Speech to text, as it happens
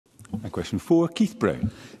And question 4, Keith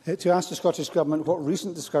Brown. To ask the Scottish Government what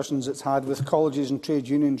recent discussions it's had with colleges and trade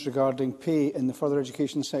unions regarding pay in the further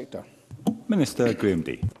education sector. Minister Graeme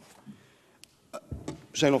Day.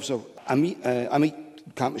 Presiding Officer, I meet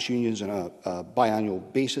campus unions on a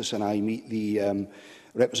biannual basis, and I meet the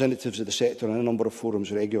representatives of the sector in a number of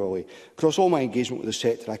forums regularly. Across all my engagement with the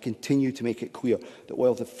sector, I continue to make it clear that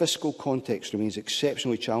while the fiscal context remains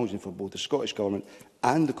exceptionally challenging for both the Scottish Government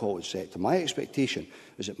and the college sector, my expectation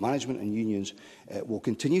is that management and unions will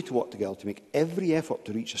continue to work together to make every effort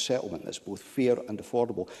to reach a settlement that's both fair and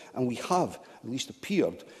affordable. And we have, at least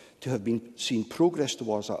appeared, to have been seen progress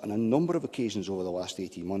towards that on a number of occasions over the last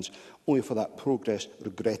 18 months, only for that progress,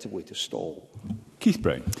 regrettably, to stall. Keith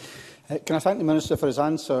Brown. Can I thank the Minister for his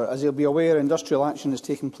answer? As he'll be aware, industrial action is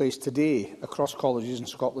taking place today across colleges in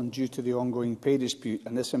Scotland due to the ongoing pay dispute,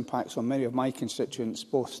 and this impacts on many of my constituents,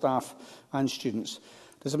 both staff and students.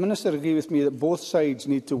 Does the Minister agree with me that both sides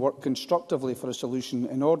need to work constructively for a solution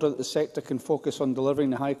in order that the sector can focus on delivering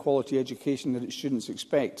the high-quality education that its students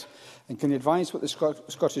expect? And can he advise what the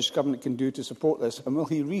Scottish Government can do to support this? And will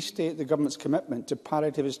he restate the Government's commitment to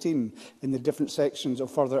parity of esteem in the different sections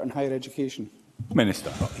of further and higher education?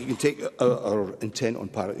 Minister. You can take our intent on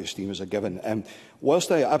parity of esteem as a given.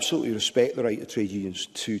 Whilst I absolutely respect the right of trade unions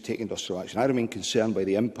to take industrial action, I remain concerned by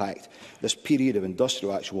the impact this period of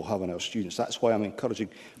industrial action will have on our students. That's why I'm encouraging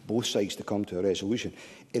both sides to come to a resolution.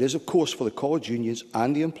 It is, of course, for the college unions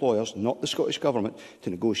and the employers, not the Scottish Government, to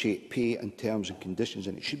negotiate pay and terms and conditions.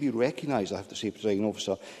 And it should be recognised, I have to say, Presiding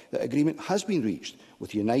Officer, that agreement has been reached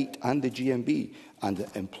with Unite and the GMB and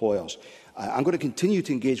the employers. I'm going to continue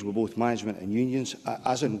to engage with both management and unions,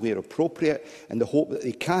 as and where appropriate, in the hope that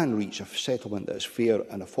they can reach a settlement that is fair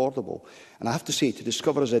and affordable. And I have to say, to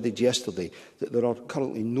discover, as I did yesterday, that there are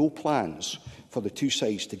currently no plans for the two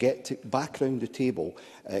sides to get back round the table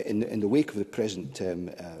in the wake of the present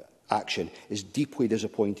action is deeply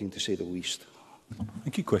disappointing, to say the least.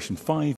 Thank you. Question 5,